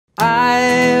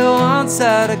once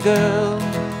had a girl,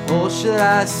 or should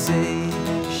I say,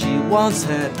 she once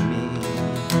had me.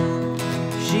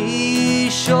 She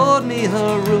showed me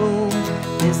her room,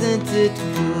 isn't it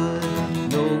good,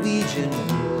 Norwegian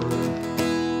Wood.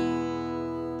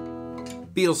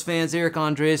 Beatles fans, Eric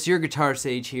Andreas, your guitar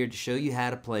sage here to show you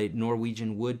how to play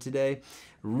Norwegian Wood today.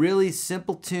 Really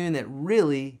simple tune that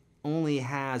really only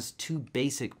has two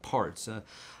basic parts.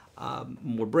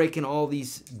 We're breaking all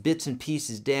these bits and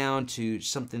pieces down to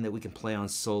something that we can play on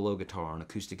solo guitar, on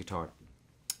acoustic guitar.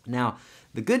 Now,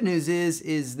 the good news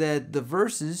is that the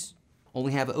verses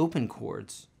only have open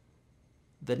chords.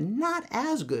 The not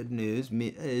as good news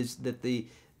is that the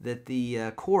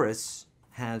chorus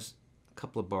has a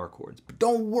couple of bar chords. But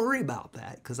don't worry about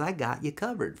that, because I got you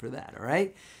covered for that, all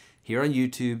right? Here on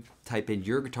YouTube, type in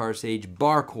YourGuitarSage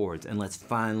bar chords, and let's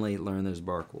finally learn those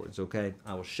bar chords, okay?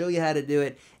 I will show you how to do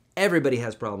it. Everybody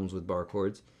has problems with bar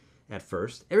chords at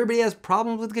first. Everybody has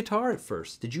problems with guitar at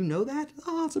first. Did you know that?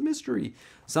 Oh, it's a mystery.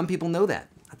 Some people know that.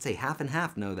 I'd say half and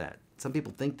half know that. Some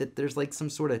people think that there's like some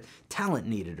sort of talent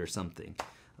needed or something,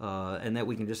 and that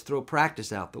we can just throw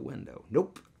practice out the window.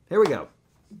 Nope. Here we go.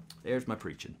 There's my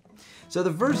preaching. So the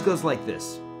verse goes like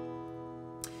this.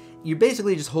 You're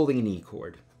basically just holding an E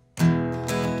chord.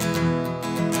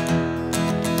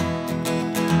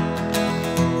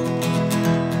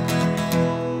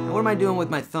 What am I doing with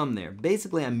my thumb there?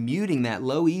 Basically, I'm muting that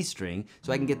low E string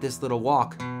so I can get this little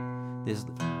walk, this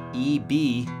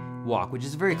E-B walk, which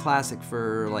is very classic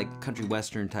for like country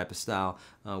western type of style,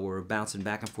 where we're bouncing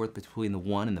back and forth between the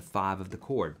 1 and the 5 of the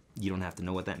chord. You don't have to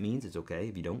know what that means. It's okay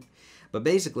if you don't. But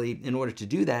basically, in order to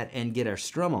do that and get our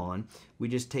strum on, we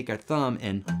just take our thumb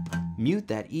and mute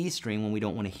that E string when we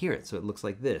don't want to hear it. So it looks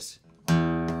like this.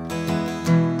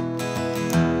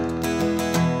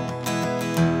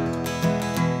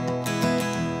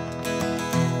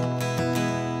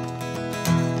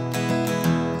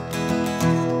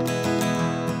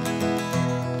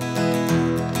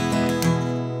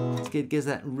 It gives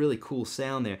that really cool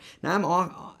sound there. Now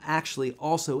I'm actually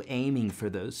also aiming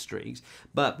for those strings,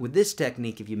 but with this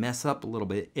technique, if you mess up a little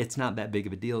bit, it's not that big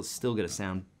of a deal. It's still gonna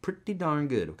sound pretty darn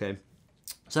good, okay?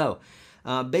 So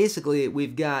basically we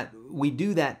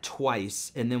do that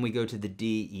twice, and then we go to the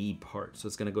D-E part. So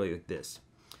it's gonna go like this.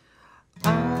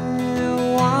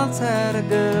 I once had a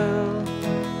girl,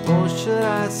 or should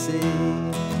I say,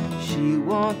 she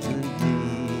wanted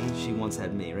me. She once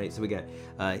had me, right? So we got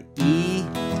E,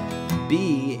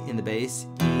 B in the bass,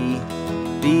 E,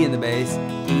 B in the bass,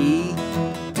 E,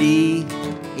 D,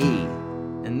 E.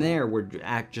 And there we're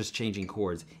just changing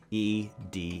chords, E,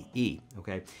 D, E,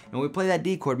 okay? And when we play that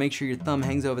D chord, make sure your thumb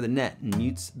hangs over the net and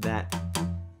mutes that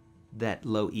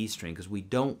low E string, because we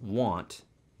don't want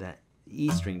that E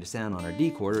string to sound on our D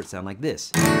chord or it sound like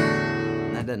this.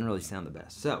 And that doesn't really sound the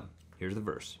best. So here's the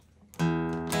verse.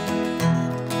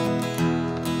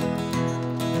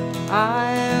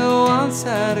 I once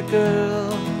had a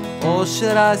girl, or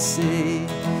should I say,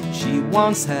 she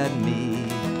once had me.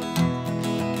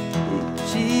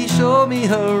 She showed me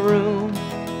her room,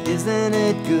 isn't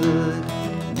it good,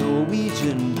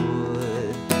 Norwegian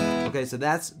Wood. Okay, so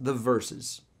that's the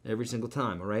verses every single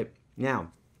time, all right?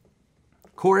 Now,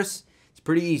 chorus, it's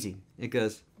pretty easy. It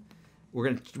goes, we're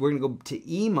gonna go to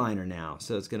E minor now.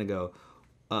 So it's gonna go,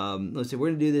 let's see, we're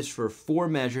gonna do this for 4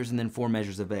 measures and then 4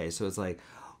 measures of A. So it's like,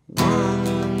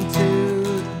 1,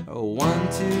 2, 1,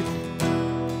 2.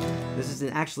 This is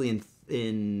actually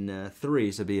in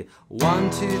 3, so it'd be 1,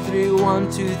 2, 3, 1,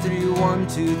 2, 3, 1,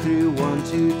 2, 3, 1,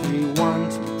 2, 3, 1,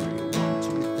 2,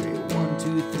 3, 1,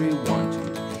 2, 3, 1, 2,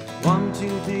 3, 1,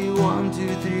 2, 3, 1,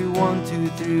 2, 3, 1, 2,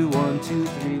 3, 1, 2,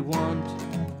 3, 1,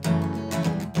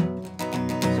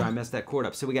 2. Sorry, I messed that chord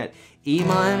up. So we got E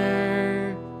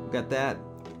minor, we got that,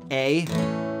 A,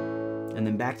 and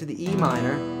then back to the E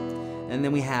minor. And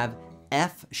then we have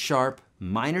F sharp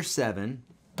minor 7,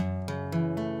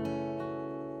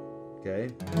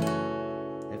 okay,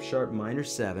 F sharp minor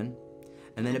 7,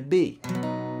 and then a B.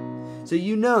 So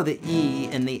you know the E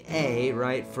and the A,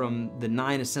 right, from the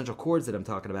 9 essential chords that I'm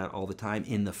talking about all the time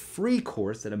in the free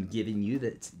course that I'm giving you,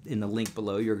 that's in the link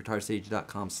below,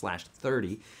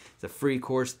 YourGuitarSage.com/30. It's a free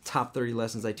course, top 30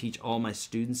 lessons I teach all my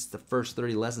students. The first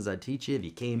 30 lessons I teach you if you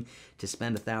came to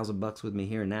spend $1,000 with me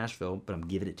here in Nashville, but I'm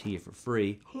giving it to you for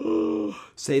free.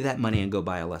 Save that money and go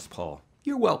buy a Les Paul.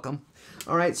 You're welcome.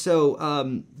 All right,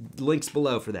 so links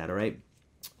below for that, all right?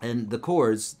 And the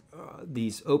chords,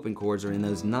 these open chords are in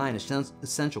those 9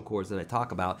 essential chords that I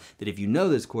talk about, that if you know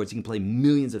those chords, you can play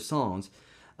millions of songs,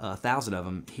 1,000 of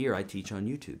them here I teach on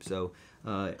YouTube. So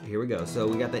here we go. So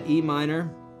we got that E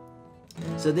minor.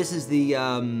 So this is the,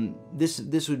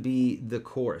 this would be the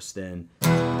chorus then.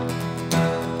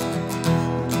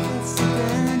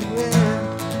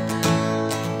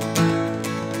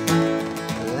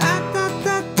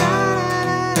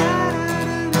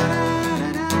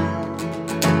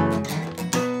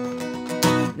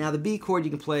 Now the B chord you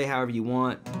can play however you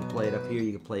want. You can play it up here,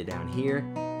 you can play it down here.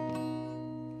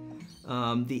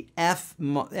 The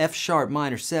F sharp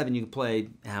minor 7 you can play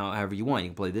however you want. You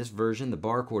can play this version, the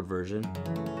bar chord version,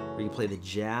 or you can play the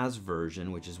jazz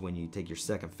version, which is when you take your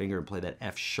second finger and play that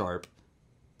F sharp,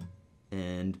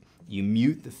 and you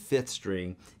mute the 5th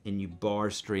string and you bar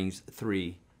strings 2,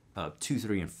 3,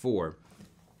 and 4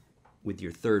 with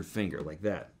your 3rd finger like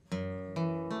that.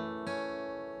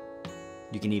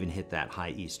 You can even hit that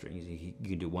high E string. You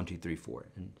can do 1, 2, 3, 4.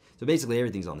 And so basically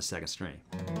everything's on the 2nd string.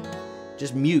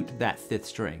 Just mute that 5th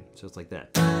string. So it's like that.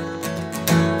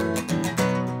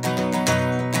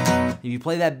 If you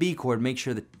play that B chord, make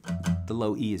sure that the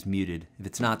low E is muted. If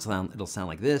it's not, it'll sound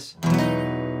like this.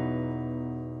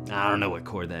 I don't know what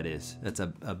chord that is. That's a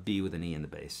B with an E in the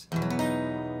bass.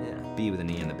 Yeah, B with an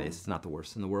E in the bass. It's not the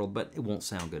worst in the world, but it won't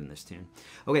sound good in this tune.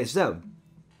 Okay, so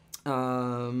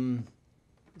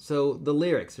the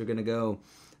lyrics are gonna go,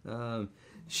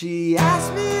 she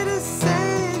asked me to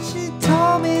say it, she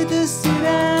told me to sit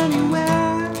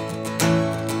anywhere.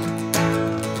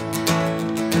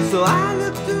 So I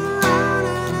looked around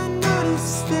and I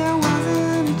noticed there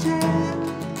wasn't a chair.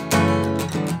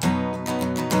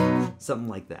 Something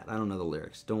like that. I don't know the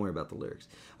lyrics. Don't worry about the lyrics.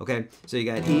 Okay, so you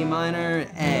got E minor,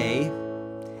 A,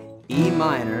 E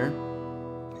minor,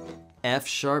 F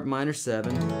sharp minor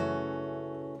 7,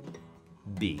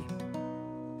 B.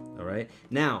 All right,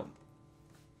 now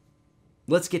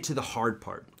let's get to the hard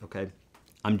part, okay?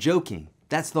 I'm joking.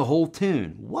 That's the whole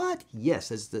tune. What? Yes,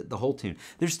 that's the whole tune.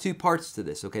 There's 2 parts to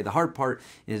this, okay? The hard part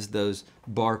is those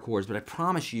bar chords, but I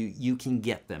promise you, you can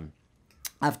get them.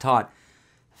 I've taught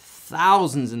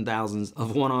thousands and thousands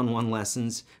of one-on-one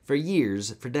lessons for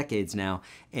years, for decades now,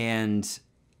 and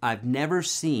I've never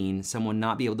seen someone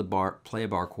not be able to play a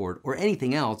bar chord or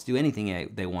anything else, do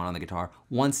anything they want on the guitar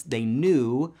once they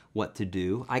knew what to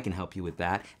do. I can help you with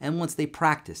that. And once they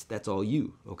practiced, that's all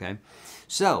you, okay?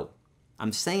 So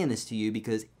I'm saying this to you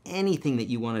because anything that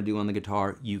you want to do on the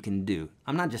guitar, you can do.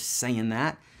 I'm not just saying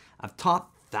that. I've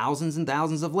taught thousands and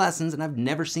thousands of lessons and I've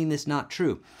never seen this not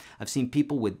true. I've seen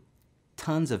people with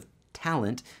tons of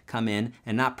talent come in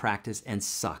and not practice and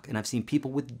suck. And I've seen people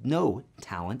with no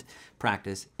talent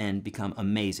practice and become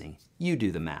amazing. You do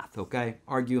the math, okay?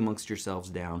 Argue amongst yourselves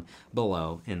down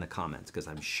below in the comments because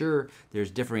I'm sure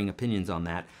there's differing opinions on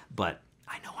that, but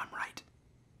I know I'm right.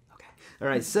 Okay. All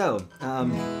right, so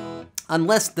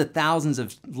unless the thousands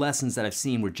of lessons that I've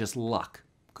seen were just luck,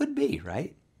 could be,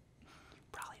 right?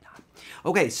 Probably not.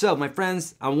 Okay, so my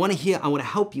friends, I want to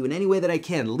help you in any way that I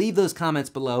can. Leave those comments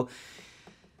below.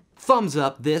 Thumbs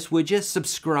up this, would you?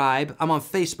 Subscribe. I'm on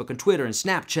Facebook and Twitter and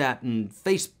Snapchat and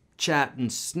FaceChat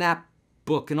and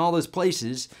Snapbook and all those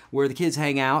places where the kids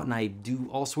hang out, and I do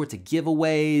all sorts of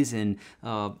giveaways and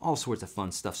all sorts of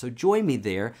fun stuff. So join me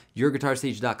there,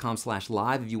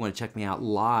 YourGuitarSage.com/live if you want to check me out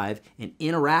live and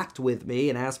interact with me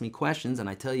and ask me questions, and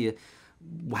I tell you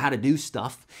how to do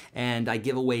stuff, and I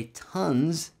give away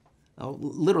tons,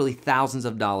 literally thousands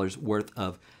of dollars worth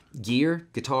of gear,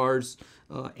 guitars,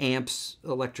 amps,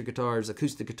 electric guitars,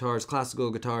 acoustic guitars,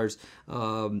 classical guitars,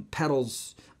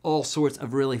 pedals, all sorts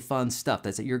of really fun stuff.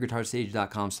 That's at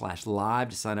YourGuitarSage.com/live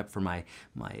to sign up for my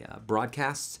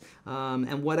broadcasts.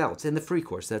 And what else? And the free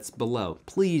course, that's below.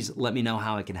 Please let me know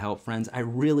how I can help, friends. I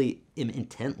really am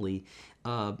intently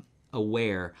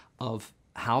aware of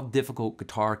how difficult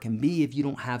guitar can be if you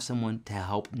don't have someone to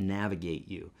help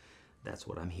navigate you. That's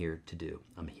what I'm here to do.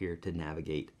 I'm here to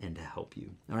navigate and to help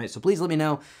you. All right, so please let me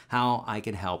know how I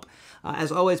can help.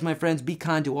 As always, my friends, be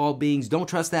kind to all beings. Don't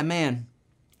trust that man.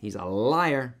 He's a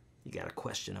liar. You gotta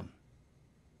question him.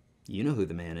 You know who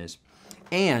the man is.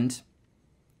 And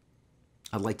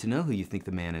I'd like to know who you think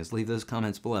the man is. Leave those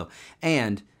comments below.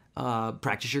 And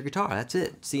practice your guitar. That's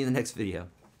it. See you in the next video.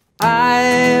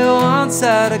 I once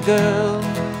had a girl,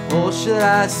 or should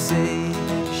I say,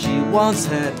 she once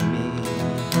had me.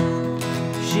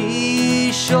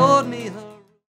 She showed me